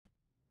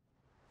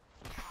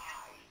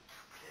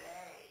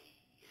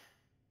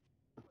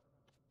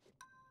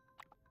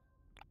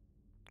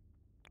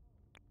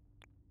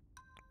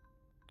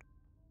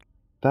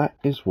That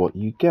is what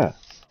you get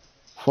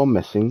for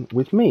messing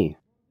with me.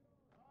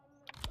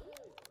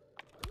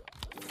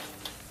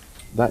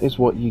 That is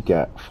what you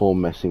get for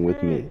messing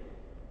with me.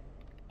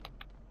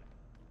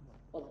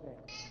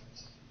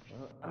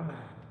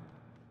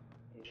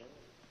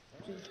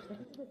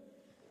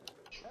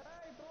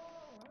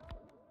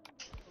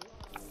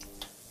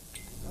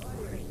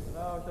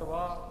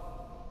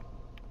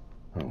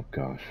 Oh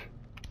gosh.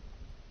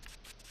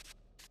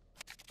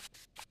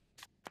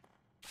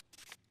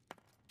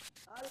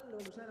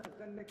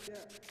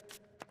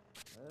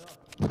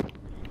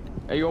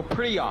 Hey, yo,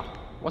 Priya.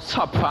 What's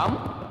up, fam?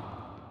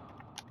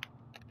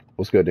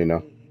 What's good,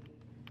 Dino?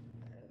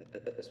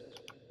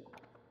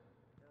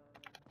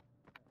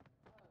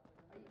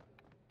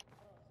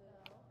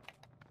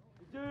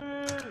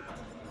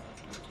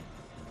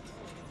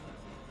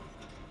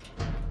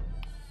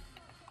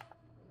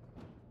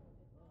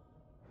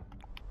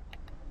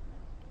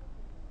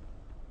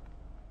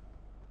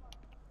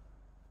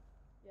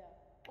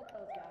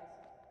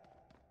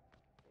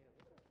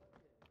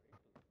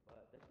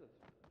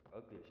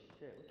 Ugly as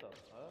shit. What the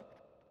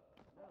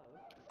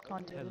fuck?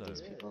 Can't deal with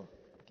these people.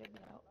 Get me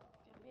out.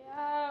 Get me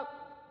out.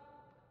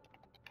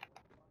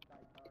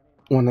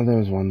 One of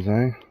those ones,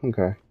 eh?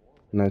 Okay.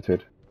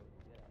 Noted.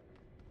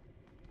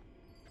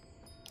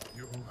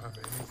 You don't have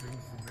anything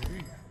for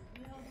me.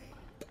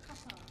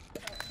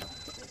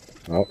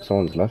 Oh,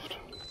 someone's left.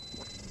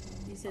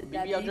 He said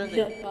that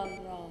shit gone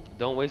wrong.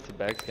 Don't waste the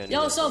back scan.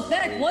 Yo, so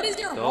Beck, what is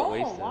your Don't role?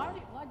 waste it.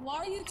 Why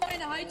are you trying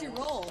to hide your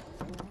role?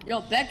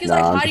 Yo, Beck is Nah,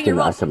 like I'm hiding just your an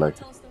role. acolyte.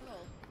 Tell us the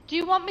role. Do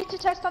you want me to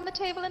test on the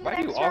table in the Why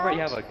do next you already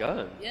round? have a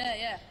gun?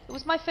 Yeah. It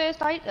was my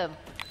first item.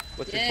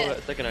 What's Yeah. your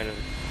second item?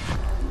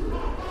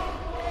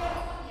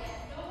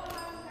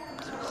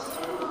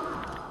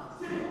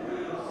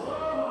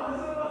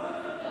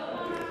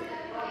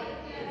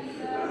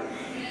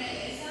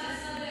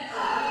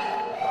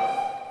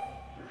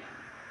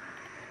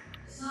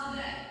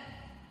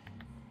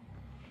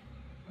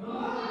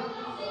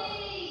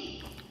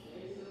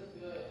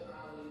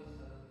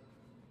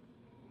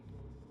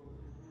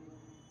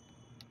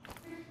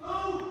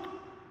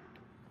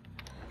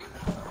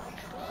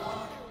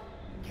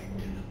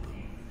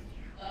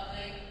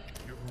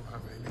 You don't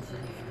have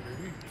anything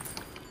for me.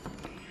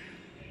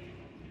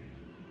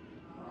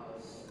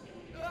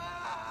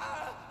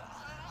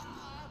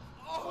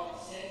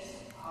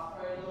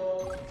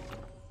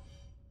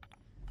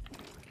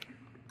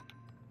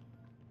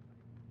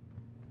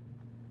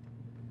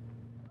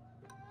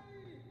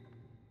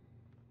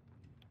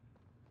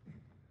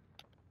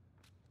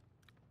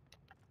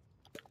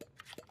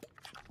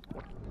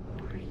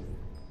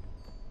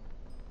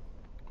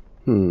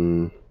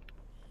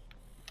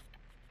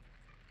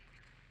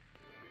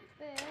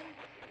 Then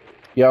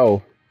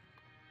Yo.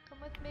 come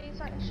with me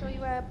so I can show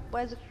you how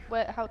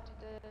to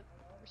do the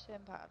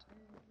return pad.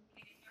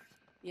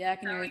 Yeah, I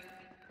can hear it.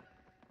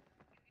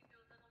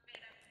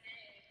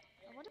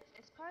 I wonder if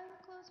this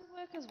pilot close would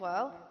work as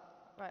well.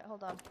 Right,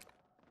 hold on.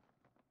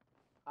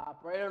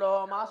 Operator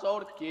on my soul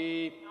to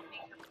keep.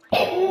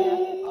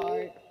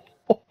 Alright.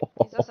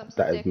 These are some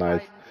That is sick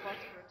nice. hiding spots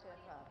for return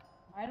pad.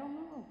 I don't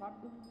know.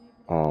 Probably.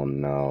 Oh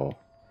no.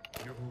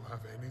 You don't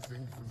have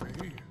anything for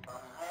me.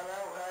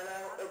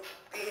 Hello,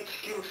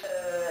 excuse,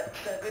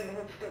 7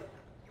 minutes to...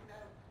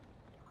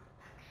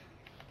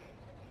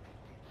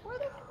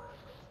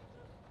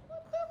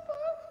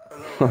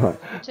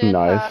 Return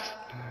Nice. pad.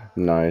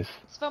 Nice.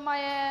 It's for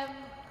my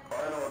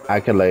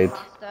Accolade.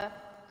 master.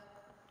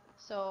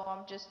 So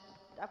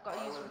I've got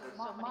to use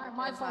so many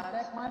My return fault,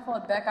 pads. Beck. My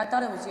fault, Beck. I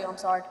thought it was you. I'm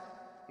sorry.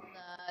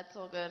 Nah, it's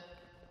all good.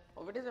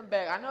 Oh, if it isn't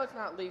Beck, I know it's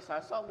not Lisa.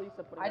 I saw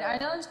Lisa putting I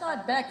know it's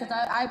not Beck because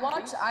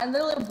I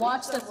literally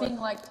watched the thing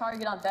like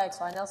target on Beck,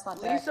 so I know it's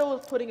not Beck. Lisa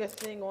was putting a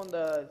thing on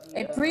the...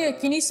 Hey, Priya,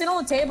 can you sit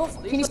on the table?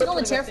 Can you sit on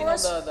the chair for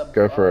us?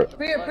 Go for it.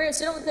 Priya,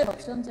 sit on the table.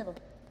 Sit on the table.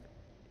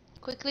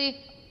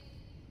 Quickly.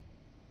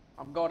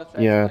 I'm going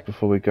to... Yeah,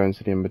 before we go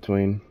into the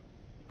in-between.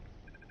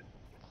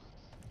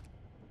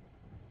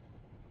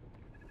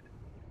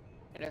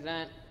 It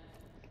isn't.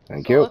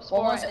 Thank So you. it's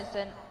for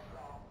innocent.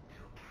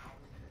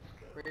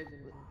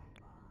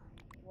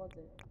 What's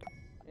it?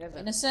 It isn't.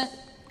 Innocent?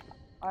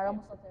 Alright,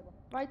 almost on the table.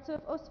 Right, so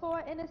if us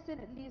four are innocent,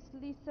 it leaves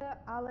Lisa,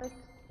 Alex,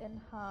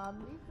 and Han.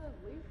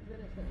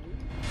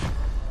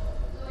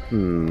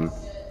 Hmm. You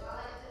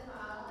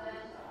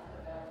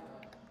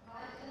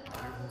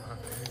don't have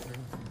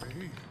anything for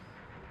me.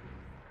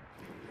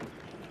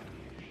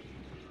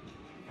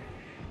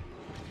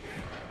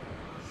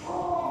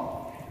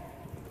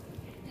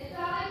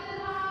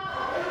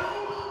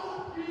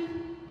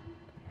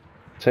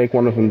 Take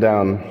one of them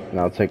down, and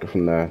I'll take it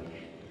from there.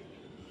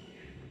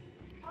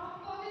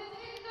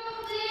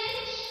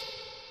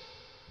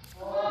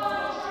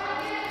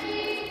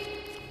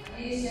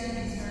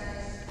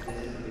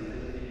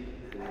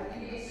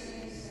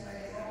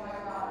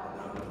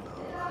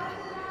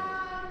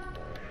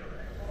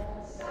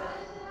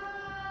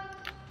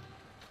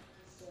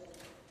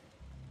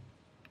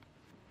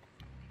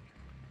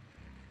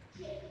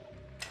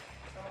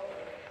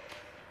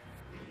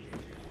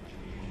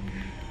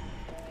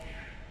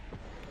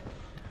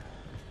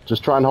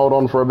 Just try and hold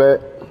on for a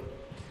bit.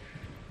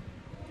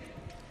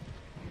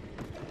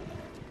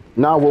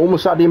 No, we're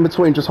almost at the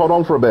in-between. Just hold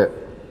on for a bit.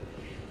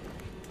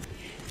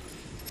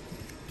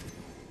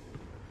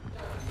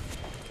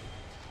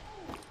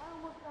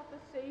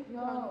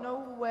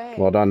 No way.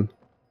 Well done.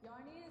 Yo, I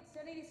need a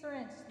sanity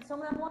syringe. Does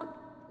someone have one? Is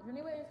there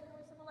any way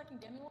someone like can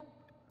get me one?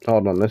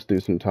 Hold on, let's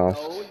do some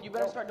tasks. No, you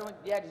better start doing.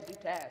 Yeah, just do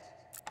tasks.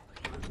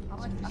 I'm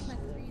like 3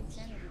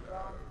 insanity, bro.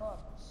 I'm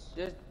fucked.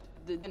 Just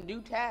then do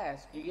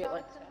tasks. You get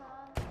like.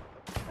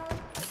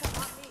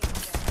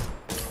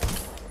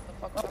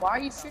 Why are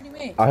you shooting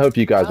me? I hope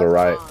you guys are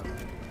right.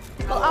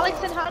 Well, Alex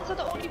and Hans are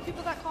the only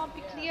people that can't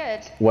be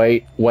cleared.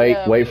 Wait for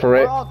we're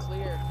it. all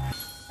clear.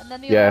 And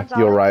then the Yeah, other one's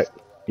you're right.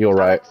 Alex. You're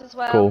right. Alex as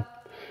well. Cool.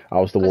 I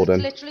was the 'Cause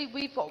warden. literally,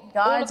 we've got all of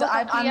Guys, us are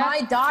I clear.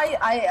 might die.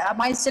 I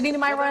might sitting in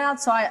my right now,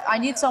 so I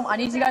need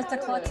you guys to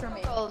clutch for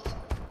me.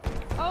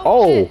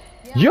 Oh,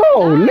 shit.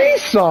 yo,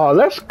 Lisa,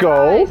 let's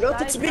go.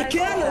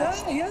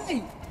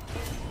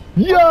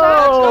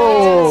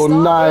 Yo,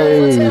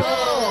 nice.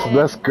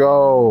 Let's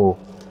go.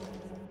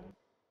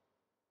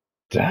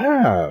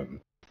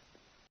 Damn.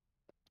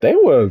 They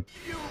were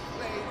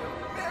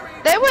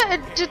They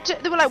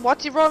were like,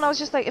 what's your role? And I was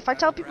just like, if I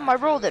tell people my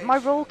role, that my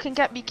role can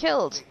get me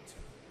killed.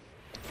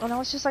 And I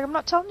was just like, I'm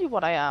not telling you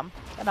what I am.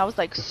 And I was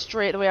like,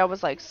 straight away, I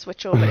was like,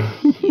 switch over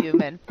to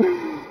human.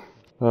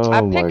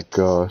 Oh my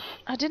gosh.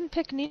 I didn't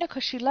pick Nina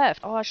because she left.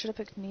 Oh, I should have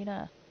picked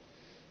Nina.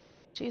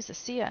 Jesus,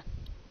 see ya.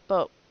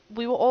 But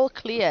we were all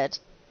cleared.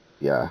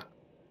 Yeah.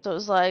 So it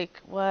was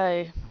like,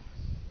 why?